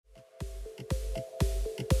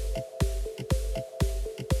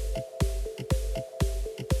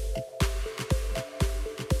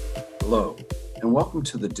Hello, and welcome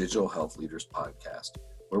to the Digital Health Leaders Podcast,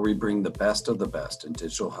 where we bring the best of the best in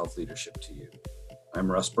digital health leadership to you.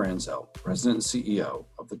 I'm Russ Branzell, President and CEO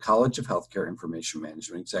of the College of Healthcare Information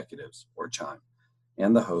Management Executives, or CHIME,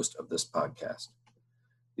 and the host of this podcast.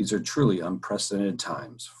 These are truly unprecedented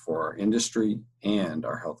times for our industry and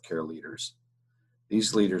our healthcare leaders.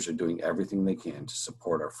 These leaders are doing everything they can to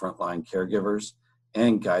support our frontline caregivers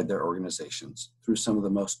and guide their organizations through some of the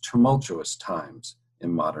most tumultuous times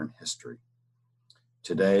in modern history.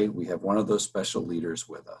 Today, we have one of those special leaders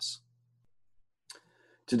with us.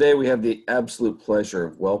 Today, we have the absolute pleasure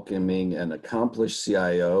of welcoming an accomplished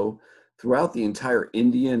CIO throughout the entire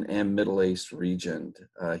Indian and Middle East region.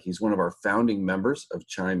 He's one of our founding members of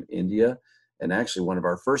CHIME India, and actually one of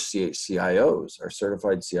our first CIOs, our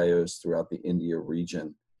certified CIOs throughout the India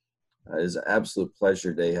region. It is an absolute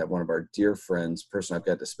pleasure today to have one of our dear friends, person I've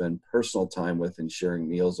got to spend personal time with and sharing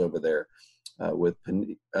meals over there, with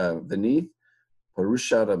Vineeth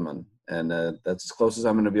Purushottam. And that's as close as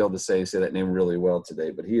I'm going to be able to say that name really well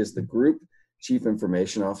today. But he is the Group Chief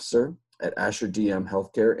Information Officer at Asher DM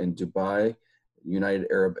Healthcare in Dubai, United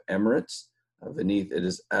Arab Emirates. Vineeth, it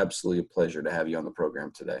is absolutely a pleasure to have you on the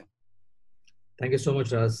program today. Thank you so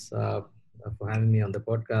much, Russ, for having me on the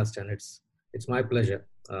podcast, and it's my pleasure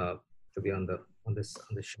to be on this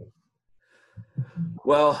show.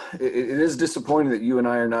 Well, it is disappointing that you and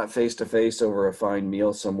I are not face to face over a fine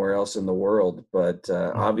meal somewhere else in the world, but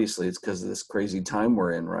obviously it's because of this crazy time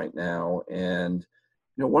we're in right now. And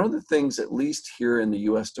one of the things, at least here in the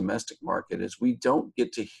U.S. domestic market, is we don't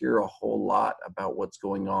get to hear a whole lot about what's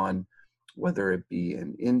going on, whether it be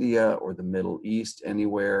in India or the Middle East,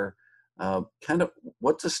 anywhere. Kind of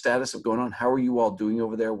what's the status of going on? How are you all doing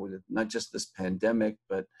over there with not just this pandemic,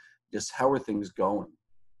 but just how are things going?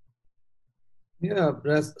 Yeah,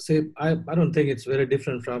 I don't think it's very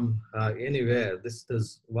different from anywhere. This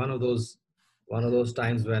is one of those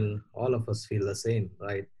times when all of us feel the same,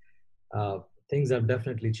 right? Things have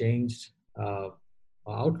definitely changed. Our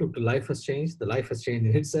outlook to life has changed. The life has changed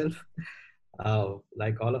in itself.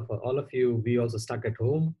 Like all of you, we also stuck at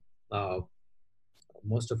home.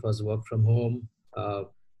 Most of us work from home. I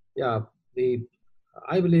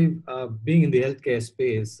believe being in the healthcare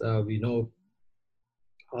space, we know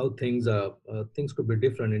how things could be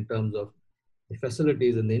different in terms of the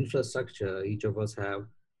facilities and the infrastructure each of us have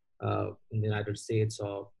in the United States,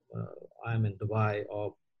 or I'm in Dubai,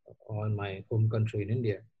 or in my home country in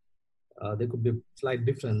India. There could be slight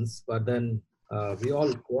difference, but then we're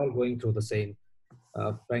all going through the same,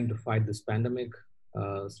 trying to fight this pandemic,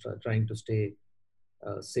 trying to stay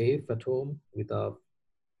safe at home with our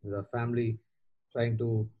family, trying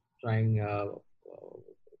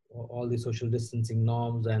all the social distancing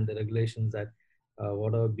norms and the regulations that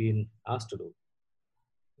what are being asked to do.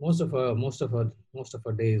 Most of our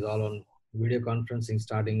days all on video conferencing,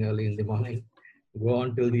 starting early in the morning, go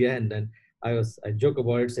on till the end. And I joke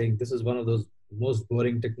about it, saying this is one of those most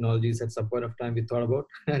boring technologies at some point of time we thought about,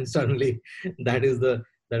 and suddenly that is the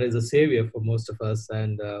savior for most of us.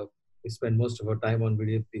 And we spend most of our time on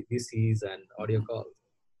video PCs and audio calls.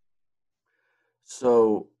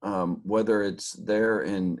 So whether it's there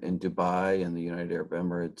in Dubai and the United Arab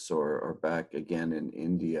Emirates or back again in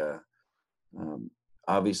India,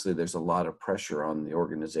 obviously there's a lot of pressure on the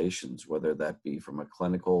organizations, whether that be from a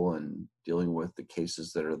clinical and dealing with the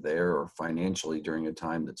cases that are there, or financially during a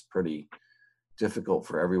time that's pretty difficult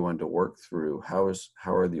for everyone to work through. How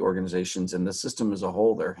are the organizations and the system as a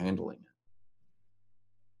whole they're handling it?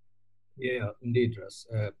 Yeah, indeed, Russ.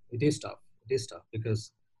 It is tough. It is tough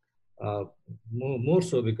because more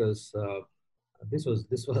so because this was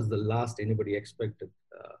the last anybody expected.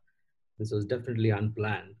 This was definitely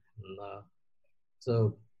unplanned.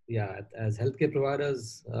 So yeah, as healthcare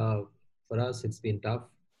providers, for us it's been tough.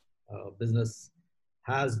 Business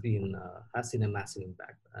has seen a massive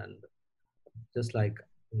impact, and just like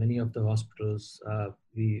many of the hospitals,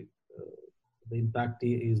 the impact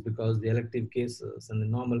is because the elective cases and the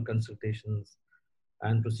normal consultations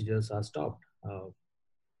and procedures are stopped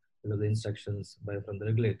because of the instructions from the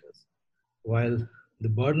regulators. While the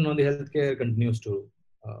burden on the healthcare continues to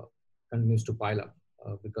pile up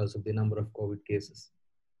because of the number of COVID cases.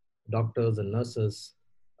 Doctors and nurses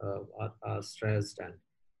are stressed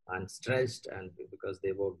and stretched, and because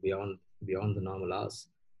they work beyond the normal hours.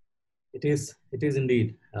 It is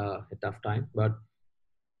indeed a tough time, but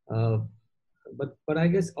I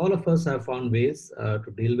guess all of us have found ways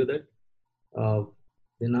to deal with it. The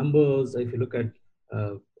numbers, if you look at,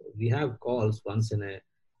 we have calls once and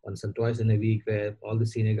twice in a week where all the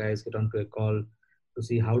senior guys get onto a call to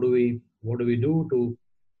see what do we do to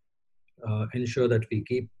ensure that we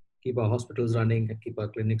keep keep our hospitals running, and keep our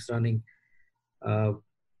clinics running, uh,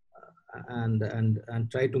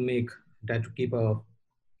 and try to keep our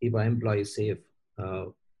employees safe. Uh,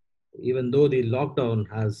 Even though the lockdown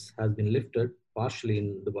has been lifted partially in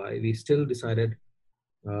Dubai, we still decided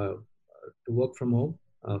uh, to work from home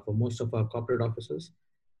for most of our corporate offices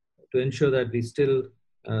to ensure that we still,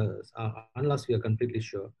 unless we are completely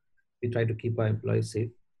sure, we try to keep our employees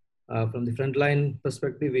safe. From the frontline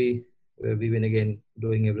perspective, we've been again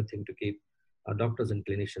doing everything to keep our doctors and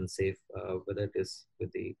clinicians safe, whether it is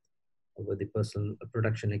with the personal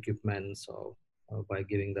production equipments or by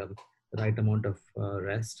giving them the right amount of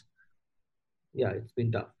rest. Yeah, it's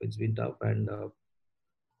been tough. It's been tough, and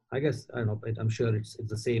I guess I don't know. I'm sure it's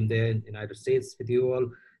the same there in the United States with you all,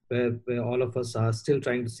 where all of us are still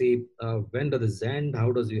trying to see when does this end? How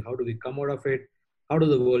do we come out of it? How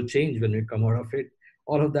does the world change when we come out of it?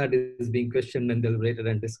 All of that is being questioned and deliberated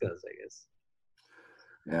and discussed, I guess.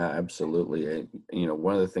 Yeah, absolutely.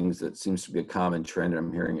 One of the things that seems to be a common trend, and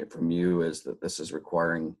I'm hearing it from you, is that this is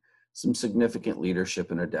requiring some significant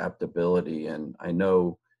leadership and adaptability. And I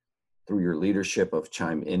know through your leadership of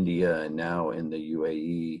Chime India and now in the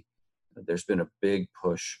UAE, there's been a big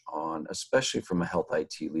push on, especially from a health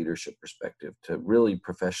IT leadership perspective, to really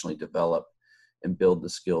professionally develop and build the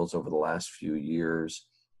skills over the last few years.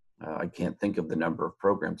 I can't think of the number of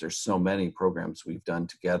programs. There's so many programs we've done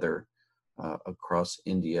together across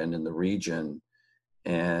India and in the region.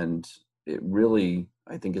 And it really,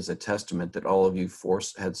 I think, is a testament that all of you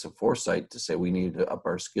had some foresight to say we needed to up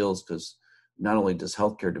our skills, because not only does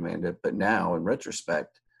healthcare demand it, but now in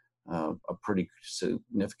retrospect, a pretty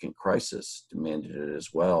significant crisis demanded it as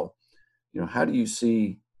well. How do you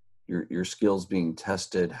see your skills being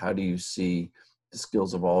tested? How do you see the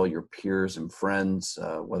skills of all your peers and friends,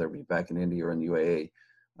 whether it be back in India or in the UAE,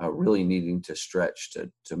 really needing to stretch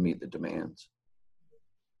to meet the demands?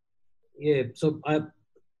 Yeah. So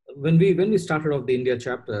when we started off the India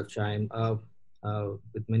chapter of Chime,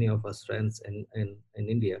 with many of us friends in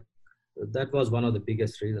India, that was one of the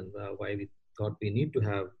biggest reasons why we thought we need to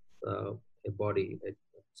have a body,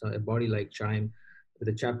 a body like Chime with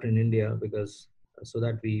a chapter in India, because so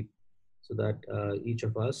that each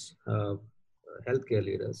of us healthcare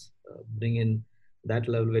leaders bring in that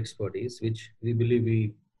level of expertise, which we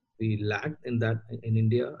believe we lacked in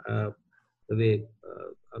India. The way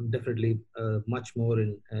definitely much more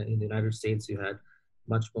in the United States, you had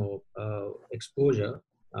much more exposure,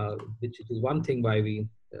 which is one thing why we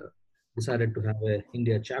decided to have a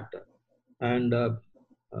India chapter. And uh,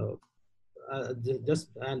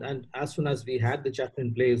 and as soon as we had the chapter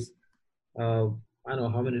in place, uh, I don't know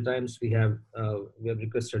how many times we have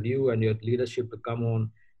requested you and your leadership to come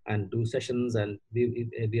on and do sessions, and we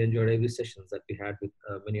enjoyed every sessions that we had with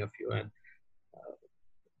many of you. And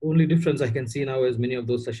only difference I can see now is many of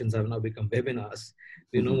those sessions have now become webinars.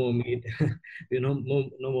 We no more meet, we no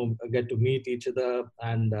more get to meet each other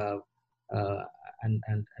uh, and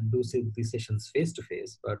do these sessions face to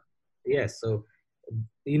face. But yes, so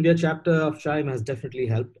the India chapter of Chime has definitely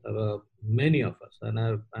helped many of us,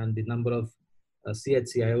 and the number of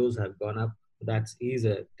CHCIOs have gone up. That is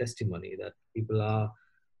a testimony that people are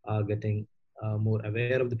getting more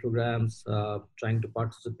aware of the programs, trying to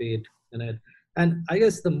participate in it. And I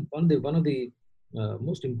guess one of the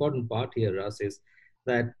most important part here, Ras, is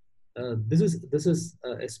that this is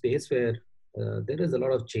a space where there is a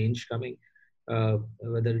lot of change coming,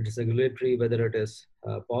 whether it is regulatory, whether it is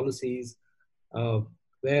policies, uh,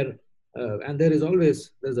 where and there's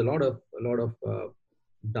a lot of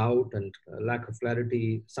doubt and lack of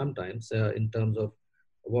clarity sometimes in terms of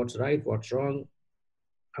what's right, what's wrong,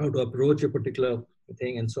 how to approach a particular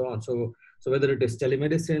thing, and so on. So whether it is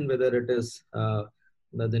telemedicine, whether it is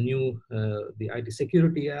the new the IT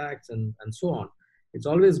Security Acts, and so on, it's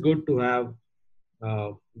always good to have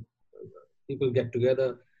uh, people get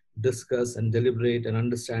together, discuss and deliberate and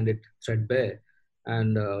understand it threadbare.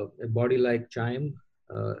 And a body like Chime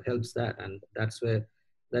helps that, and that's where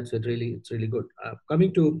it's really good.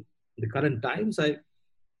 Coming to the current times,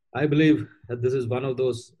 I believe that this is one of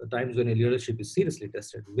those times when a leadership is seriously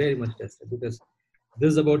tested, very much tested, because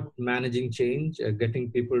this is about managing change,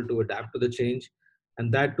 getting people to adapt to the change,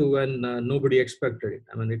 and that too when nobody expected it.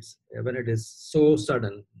 I mean, it's when it is so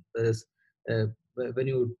sudden. There's uh, when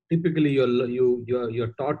you typically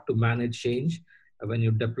you're taught to manage change when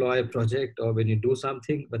you deploy a project or when you do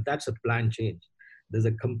something, but that's a planned change. There's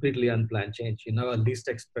a completely unplanned change. You never least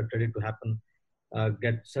expected it to happen.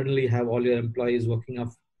 Get suddenly have all your employees working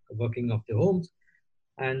off their homes,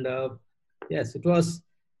 and yes, it was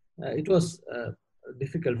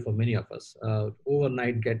difficult for many of us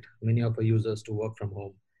overnight get many of our users to work from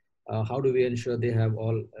home. How do we ensure they have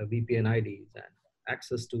all VPN IDs and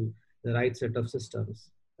access to the right set of systems?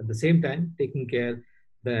 At the same time, taking care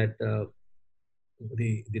that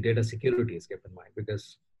the data security is kept in mind,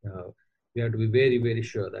 because we have to be very, very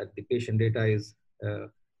sure that the patient data is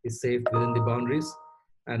safe within the boundaries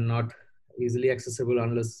and not easily accessible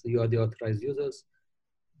unless you are the authorized users.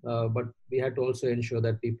 But we had to also ensure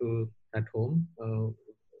that people at home,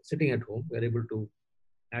 sitting at home, were able to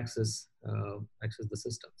access the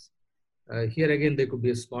systems. Here again, there could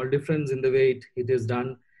be a small difference in the way it is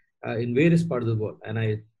done in various parts of the world, and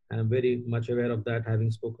I am very much aware of that,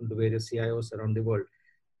 having spoken to various CIOs around the world.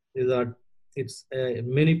 Is that it's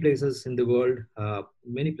many places in the world,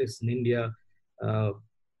 many places in India, uh,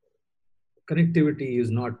 connectivity is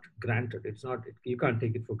not granted. It's not, you can't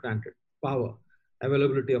take it for granted. Power,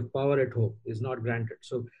 availability of power at home is not granted.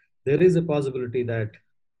 So there is a possibility that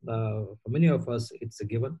for many of us, it's a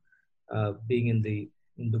given. Being in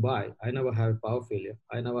Dubai, I never have power failure.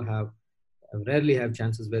 I rarely have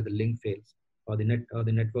chances where the link fails or the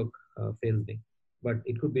network fails me. But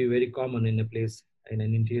it could be very common in a place in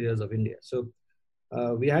an interiors of India. So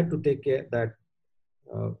we had to take care that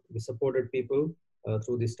we supported people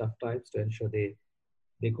through these tough times to ensure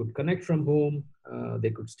they could connect from home,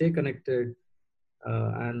 they could stay connected,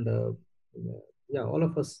 and yeah, all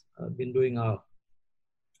of us have been doing our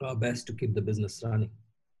best to keep the business running.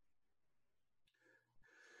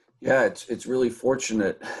 Yeah, it's really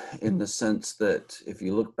fortunate in the sense that if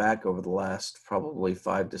you look back over the last probably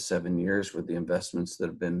 5 to 7 years with the investments that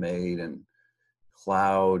have been made in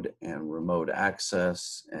cloud and remote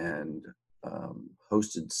access and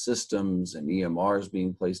hosted systems and EMRs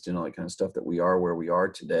being placed in, all that kind of stuff, that we are where we are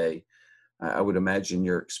today. I would imagine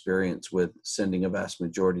your experience with sending a vast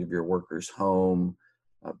majority of your workers home,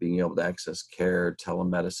 being able to access care,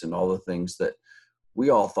 telemedicine, all the things that we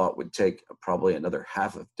all thought would take probably another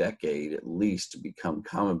half a decade at least to become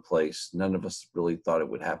commonplace. None of us really thought it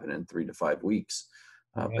would happen in 3 to 5 weeks.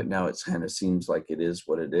 But now it kind of seems like it is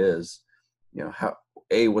what it is. You know, how,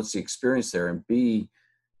 A, what's the experience there? And B,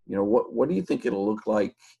 you know, what do you think it'll look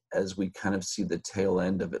like as we kind of see the tail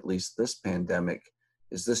end of at least this pandemic?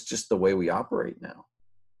 Is this just the way we operate now?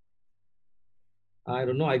 I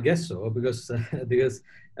don't know. I guess so, because because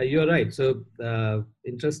you're right. So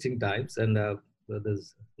interesting times, and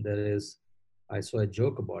there is. I saw a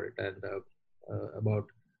joke about it, and about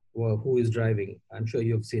who is driving. I'm sure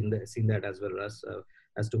you've seen that as well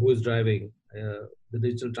as to who is driving the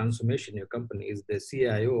digital transformation in your company. Is the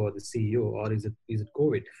CIO or the CEO, or is it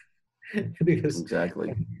COVID? Because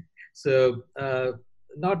Exactly. so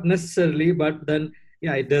not necessarily, but then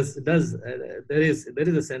yeah, it does there is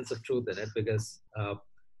a sense of truth in it, because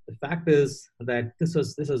the fact is that this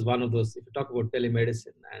was one of those. If you talk about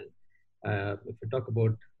telemedicine, and if you talk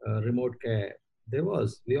about remote care,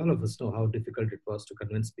 we all of us know how difficult it was to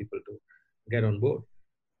convince people to get on board.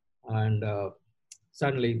 And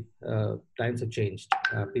suddenly times have changed.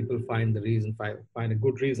 People find a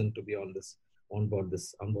good reason to be on board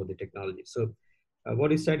the technology. So what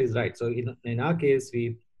you said is right. So in our case,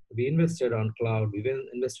 we invested on cloud. We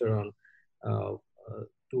invested on uh,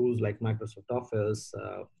 tools like Microsoft Office,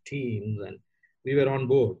 Teams, and we were on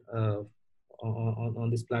board on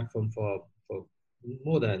this platform for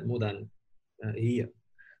more than a year.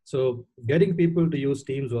 So getting people to use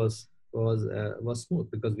Teams was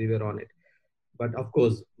smooth because we were on it. But of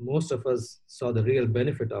course, most of us saw the real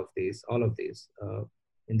benefit of all of these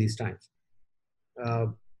in these times. Uh,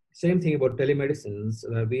 Same thing about telemedicines.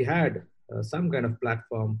 We had some kind of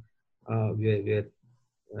platform. We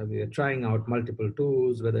are trying out multiple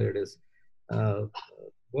tools, whether it is uh,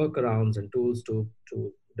 workarounds and tools to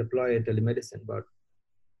deploy telemedicine. But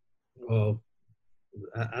uh,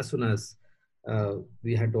 as soon as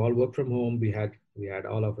we had to all work from home, we had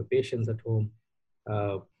all of the patients at home.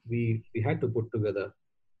 Uh, we had to put together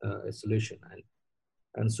a solution,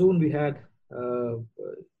 and soon we had uh,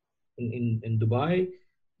 in Dubai.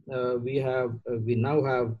 We now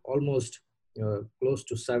have almost close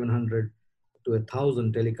to 700 to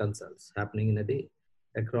 1,000 teleconsults happening in a day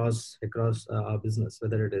across our business.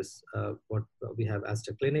 Whether it is what we have,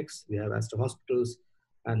 Aster clinics, we have Aster hospitals,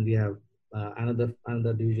 and we have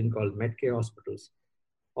another division called Medcare hospitals.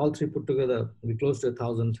 All three put together, we close to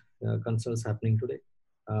 1,000 consults happening today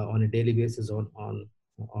on a daily basis on on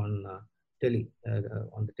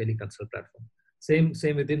the teleconsult platform.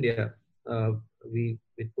 Same with India. Uh, we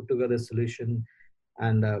put together a solution,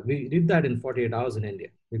 and we did that in 48 hours in India,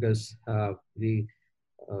 because we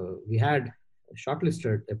had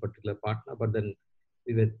shortlisted a particular partner, but then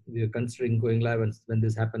we were considering going live, and when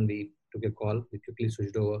this happened, we took a call. We quickly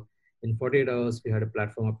switched over. In 48 hours, we had a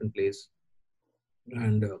platform up in place.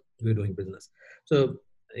 and we're doing business. So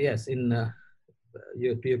yes, to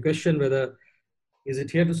your question, whether is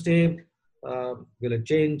it here to stay, will it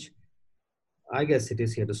change? I guess it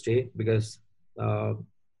is here to stay because uh,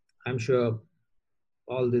 I'm sure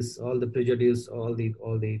all the prejudice, all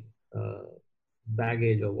the uh,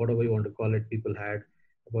 baggage or whatever you want to call it, people had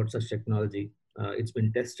about such technology. It's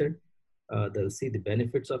been tested. They'll see the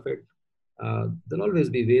benefits of it. There'll always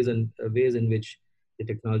be ways in which the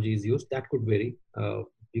technology is used. That could vary.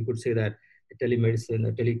 You could say that a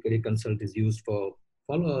teleconsult is used for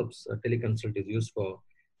follow-ups. A teleconsult is used for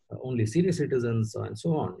only senior citizens and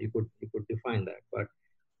so on. You could define that, but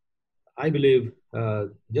I believe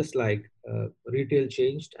just like retail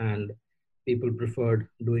changed and people preferred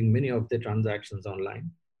doing many of their transactions online,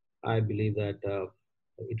 I believe that the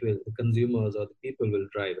consumers or the people will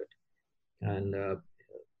drive it. And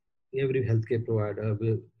every healthcare provider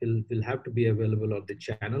will have to be available on the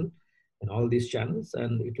channel and all these channels.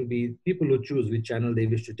 And it will be people who choose which channel they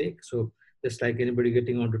wish to take. So just like anybody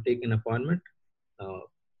getting on to take an appointment, uh,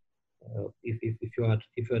 if you are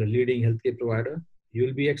a leading healthcare provider, you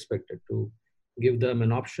will be expected to give them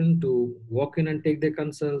an option to walk in and take their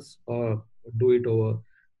consults or do it over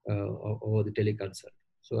the teleconsult.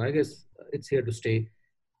 So I guess it's here to stay.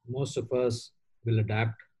 Most of us will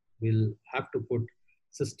adapt. We'll have to put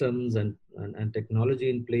systems and technology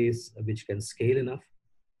in place which can scale enough.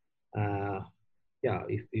 Uh, yeah,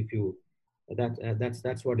 if you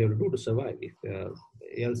that's what you have to do to survive. If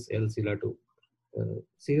else you'll have to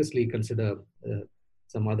seriously consider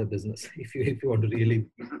some other business. If you want to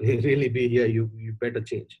really be here, you better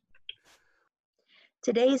change.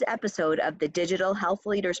 Today's episode of the Digital Health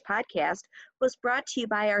Leaders Podcast was brought to you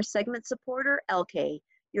by our segment supporter, Elkay,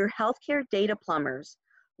 your healthcare data plumbers.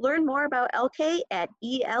 Learn more about Elkay at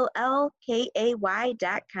ELLKAY.com.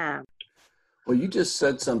 Well, you just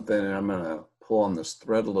said something, and I'm going to pull on this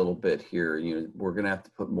thread a little bit here. We're going to have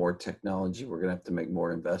to put more technology. We're going to have to make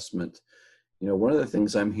more investment. One of the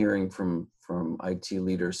things I'm hearing from IT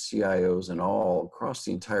leaders, CIOs, and all across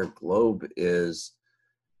the entire globe is,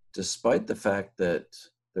 despite the fact that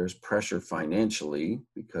there's pressure financially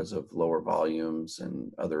because of lower volumes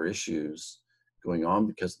and other issues going on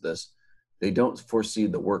because of this, they don't foresee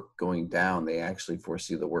the work going down. They actually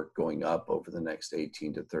foresee the work going up over the next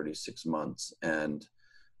 18 to 36 months. And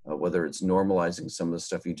whether it's normalizing some of the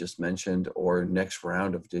stuff you just mentioned or next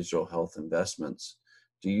round of digital health investments,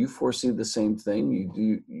 do you foresee the same thing?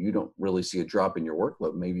 You don't really see a drop in your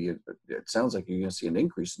workload. Maybe it sounds like you're going to see an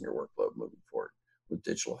increase in your workload moving forward with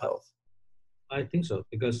digital health. I think so,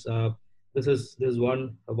 because this is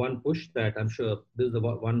one push that I'm sure this is the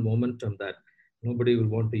one momentum that nobody will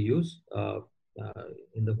want to use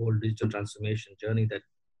in the whole digital transformation journey that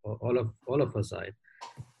all of us are in.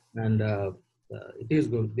 And it is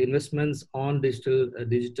good. The investments on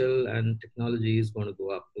digital and technology is going to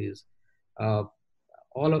go up. Is uh,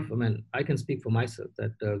 I can speak for myself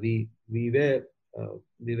that we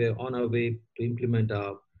were on our way to implement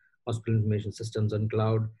our hospital information systems on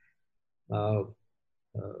cloud, uh,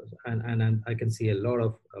 and I can see a lot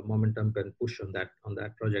of momentum and push on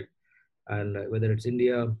that project. And whether it's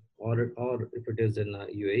India or if it is in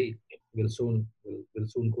UAE, we'll soon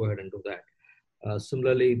go ahead and do that.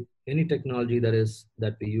 Similarly, any technology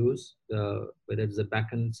that we use, whether it's the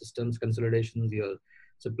backend systems consolidations, your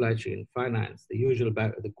supply chain, finance, the usual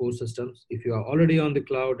the core systems. If you are already on the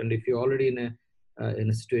cloud and if you're already in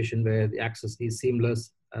a situation where the access is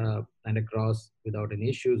seamless and across without any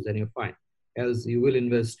issues, then you're fine. Else, you will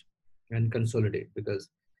invest and consolidate because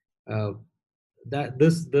uh, that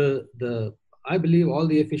this the I believe all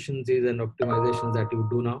the efficiencies and optimizations that you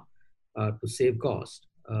do now to save cost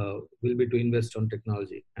will be to invest on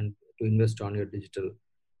technology and to invest on your digital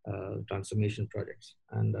transformation projects.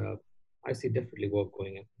 And I see definitely work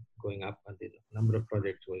going up and the number of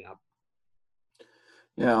projects going up.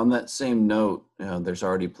 Yeah, on that same note, there's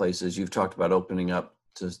already places you've talked about opening up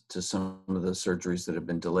to some of the surgeries that have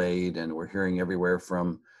been delayed, and we're hearing everywhere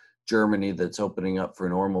from Germany that's opening up for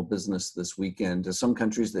normal business this weekend to some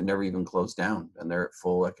countries that never even closed down and they're at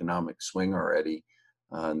full economic swing already.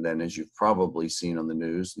 And then, as you've probably seen on the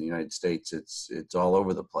news in the United States, it's all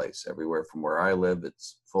over the place. Everywhere from where I live,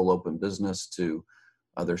 it's full open business to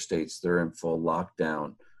other states, they're in full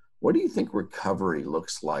lockdown. What do you think recovery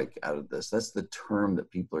looks like out of this? That's the term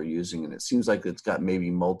that people are using, and it seems like it's got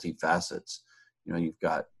maybe multifacets. You've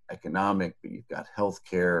got economic, but you've got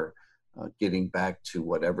healthcare, getting back to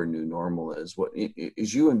whatever new normal is. What,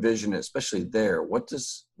 as you envision it, especially there, what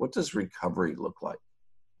does recovery look like?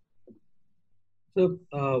 So,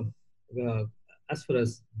 as far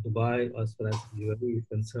as Dubai, as far as UAE is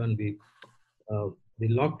concerned, the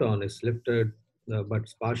lockdown is lifted but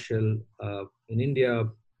it's partial. In India,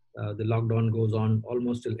 the lockdown goes on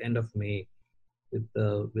almost till end of May, with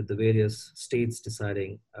the various states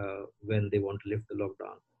deciding when they want to lift the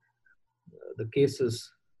lockdown. The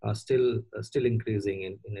cases are still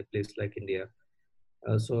increasing in a place like India.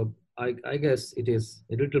 So I guess it is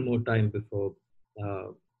a little more time before uh,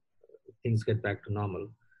 things get back to normal.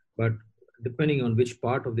 But depending on which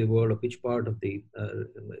part of the world, or which part of the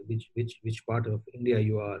which part of India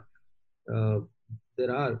you are, uh,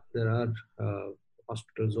 there are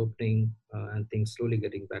hospitals opening and things slowly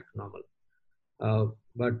getting back to normal.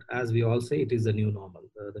 But as we all say, it is the new normal.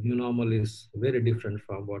 The new normal is very different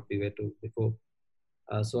from what we were to before.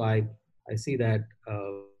 So I see that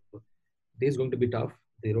it is going to be tough.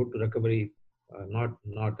 The road to recovery, not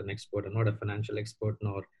an expert, I'm not a financial expert,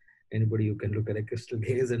 nor anybody who can look at a crystal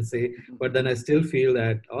gaze and say. But then I still feel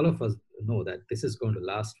that all of us know that this is going to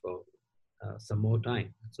last for some more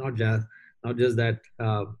time. It's not just that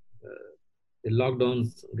the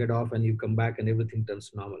lockdowns get off and you come back and everything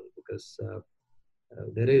turns normal, because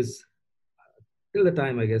there is till the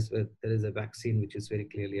time, I guess, where there is a vaccine which is very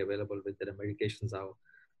clearly available, with the medications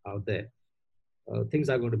out there. Things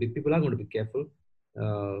are going to be, people are going to be careful,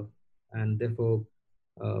 uh, and therefore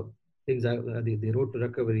uh, the road to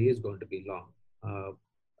recovery is going to be long. Uh,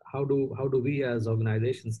 how do we as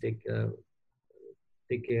organizations take care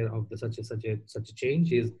of such a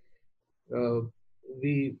change? Is uh,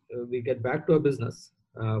 we get back to our business,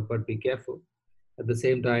 but be careful at the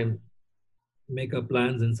same time, make our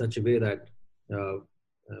plans in such a way that uh,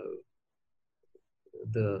 uh,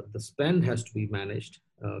 the spend has to be managed.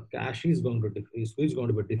 Cash is going to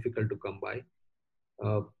be difficult to come by.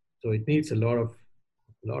 Uh, so it needs a lot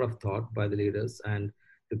of thought by the leaders, and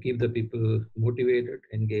to keep the people motivated,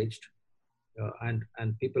 engaged,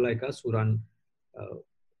 and people like us who run uh,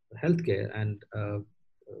 healthcare and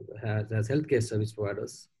as healthcare service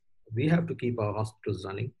providers, we have to keep our hospitals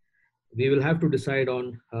running. We will have to decide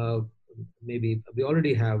on, maybe we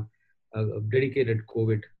already have dedicated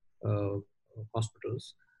COVID uh,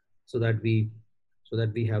 hospitals, so that we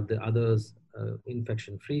have the others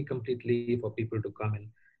infection free completely, for people to come in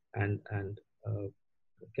and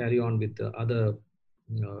carry on with the other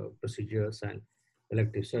procedures and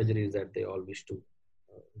elective surgeries that they all wish to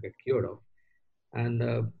get cured of, and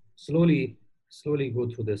slowly go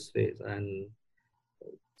through this phase. And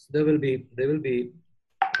there will be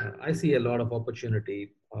I see a lot of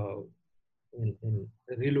opportunity in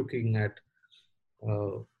relooking at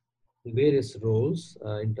uh, various roles,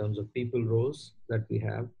 in terms of people roles that we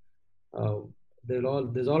have. Uh,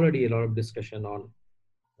 there's already a lot of discussion on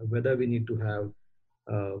whether we need to have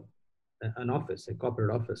uh, an office, a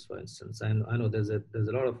corporate office, for instance. And I know there's a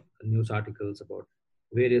lot of news articles about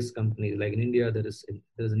various companies. Like in India, there's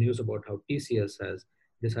a news about how TCS has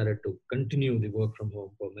decided to continue the work from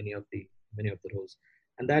home for many of the roles,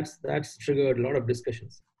 and that's triggered a lot of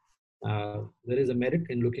discussions. There is a merit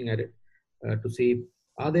in looking at it, to see,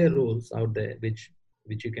 are there roles out there which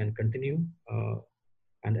you can continue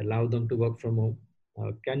and allow them to work from home.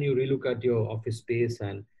 Can you relook at your office space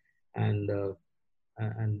and uh,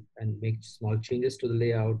 and make small changes to the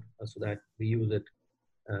layout, so that we use it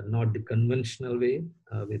not the conventional way,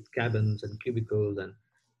 with cabins and cubicles and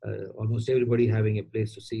almost everybody having a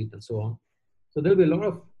place to sit and so on. So there'll be a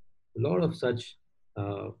lot of such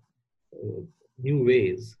uh, new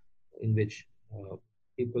ways in which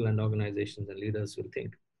people and organizations and leaders will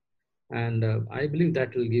think. And I believe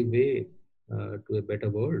that will give way to a better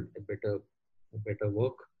world, a better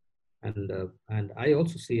work. And I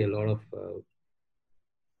also see a lot of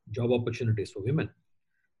job opportunities for women.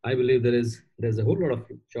 I believe there's a whole lot of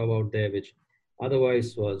job out there which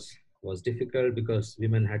otherwise was difficult, because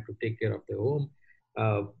women had to take care of their home.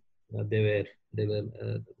 Uh, there were there were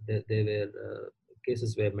there were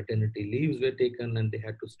cases where maternity leaves were taken, and they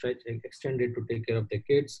had to extend it to take care of their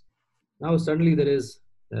kids. Now suddenly there's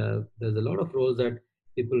a lot of roles that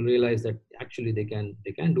people realize that actually they can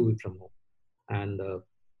do it from home. And uh,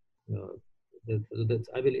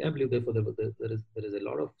 I believe therefore there is a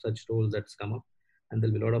lot of such roles that's come up, and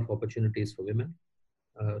there'll be a lot of opportunities for women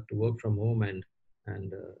to work from home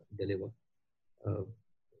and deliver uh,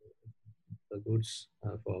 the goods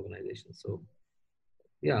for organizations. So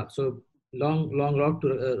yeah, so long road to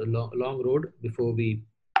long road before we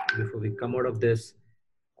come out of this.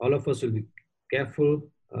 All of us will be careful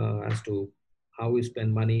as to how we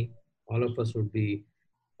spend money. All of us uh,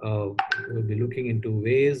 would be looking into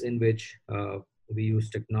ways in which we use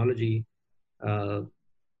technology, uh,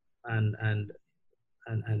 and and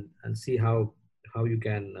and see how you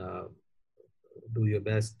can do your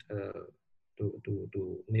best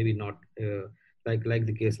to maybe not like in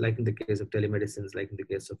the case of telemedicines, like in the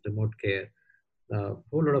case of remote care. A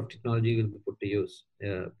whole lot of technology will be put to use,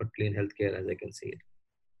 particularly in healthcare, as I can see it.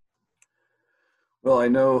 Well, I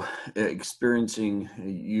know experiencing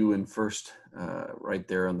you in first right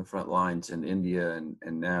there on the front lines in India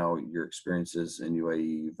and now your experiences in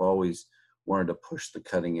UAE, you've always wanted to push the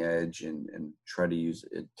cutting edge and try to use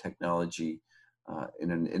technology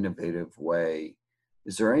in an innovative way.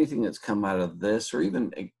 Is there anything that's come out of this or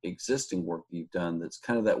even existing work you've done that's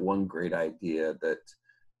kind of that one great idea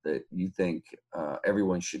that you think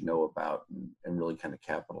everyone should know about and really kind of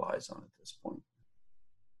capitalize on at this point?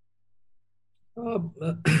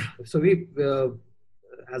 So we,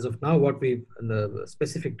 as of now, what we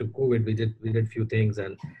specific to COVID, we did few things,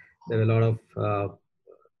 and there were a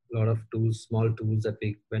lot of tools, small tools that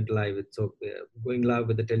we went live with. So going live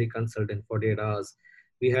with the teleconsult in 48 hours,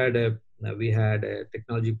 we had a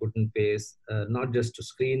technology put in place, not just to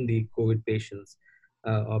screen the COVID patients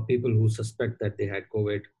or people who suspect that they had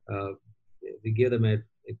COVID. We gave them a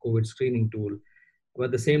COVID screening tool, but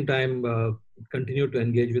at the same time continue to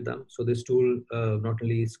engage with them. So this tool not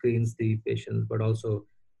only screens the patients, but also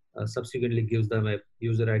subsequently gives them a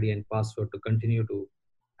user ID and password to continue to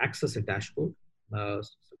access a dashboard. So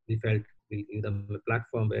we felt we'll give them a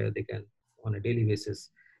platform where they can, on a daily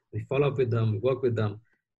basis, we follow up with them, we work with them.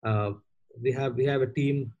 We have a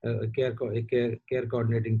team, a care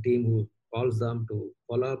coordinating team who calls them to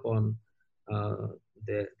follow up on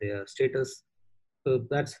their status. So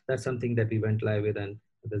that's something that we went live with, and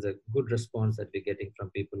there's a good response that we're getting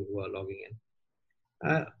from people who are logging in.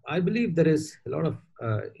 I believe there is a lot of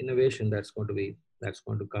innovation that's going to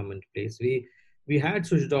come into place. We had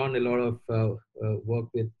switched on a lot of work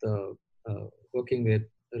with working with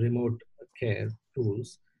remote care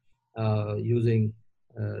tools using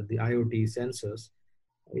the IoT sensors.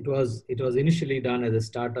 It was initially done as a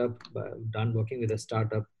startup, working with a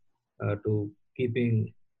startup to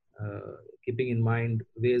keeping in mind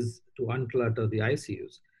ways to unclutter the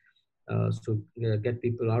ICUs. So get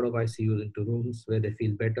people out of ICUs into rooms where they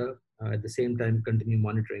feel better, at the same time continue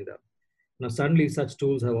monitoring them. Now suddenly such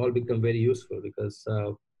tools have all become very useful because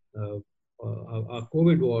our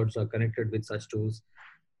COVID wards are connected with such tools,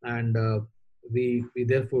 and we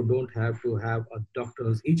therefore don't have to have a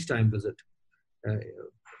doctors each time visit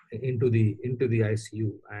into the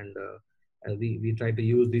ICU, and we try to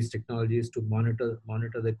use these technologies to monitor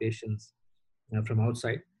the patients from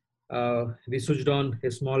outside. We switched on a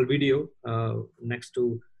small video next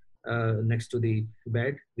to the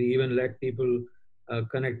bed. We even let people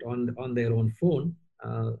connect on their own phone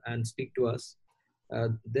and speak to us,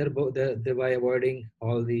 thereby avoiding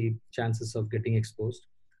all the chances of getting exposed.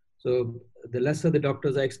 So the lesser the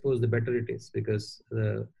doctors are exposed, the better it is, because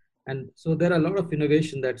and so there are a lot of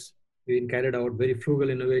innovation that's been carried out, very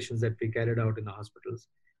frugal innovations that we carried out in the hospitals,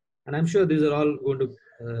 and I'm sure these are all going to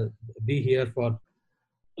be here for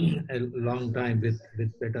a long time with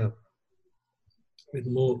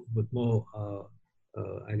more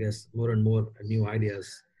I guess more and more new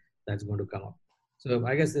ideas that's going to come up. So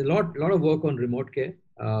I guess a lot of work on remote care.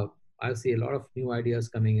 I see a lot of new ideas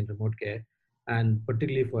coming in remote care, and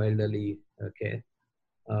particularly for elderly care.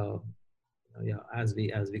 As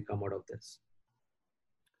we come out of this.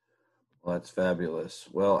 Well, that's fabulous.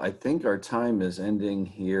 Well, I think our time is ending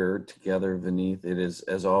here together, Vineet. It is,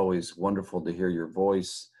 as always, wonderful to hear your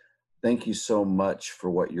voice. Thank you so much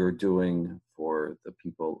for what you're doing for the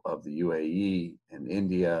people of the UAE and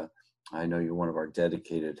India. I know you're one of our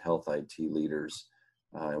dedicated health IT leaders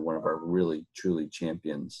and one of our really, truly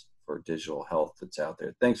champions for digital health that's out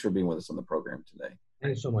there. Thanks for being with us on the program today.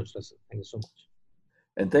 Thank you so much, Leslie. Thank you so much.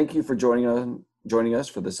 And thank you for joining us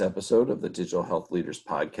for this episode of the Digital Health Leaders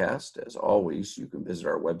Podcast. As always, you can visit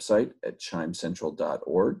our website at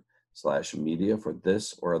chimecentral.org/media for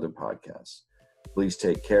this or other podcasts. Please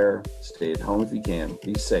take care, stay at home if you can,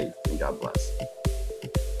 be safe, and God bless.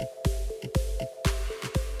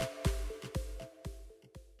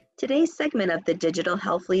 Today's segment of the Digital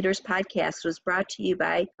Health Leaders Podcast was brought to you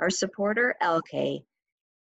by our supporter, Elkay.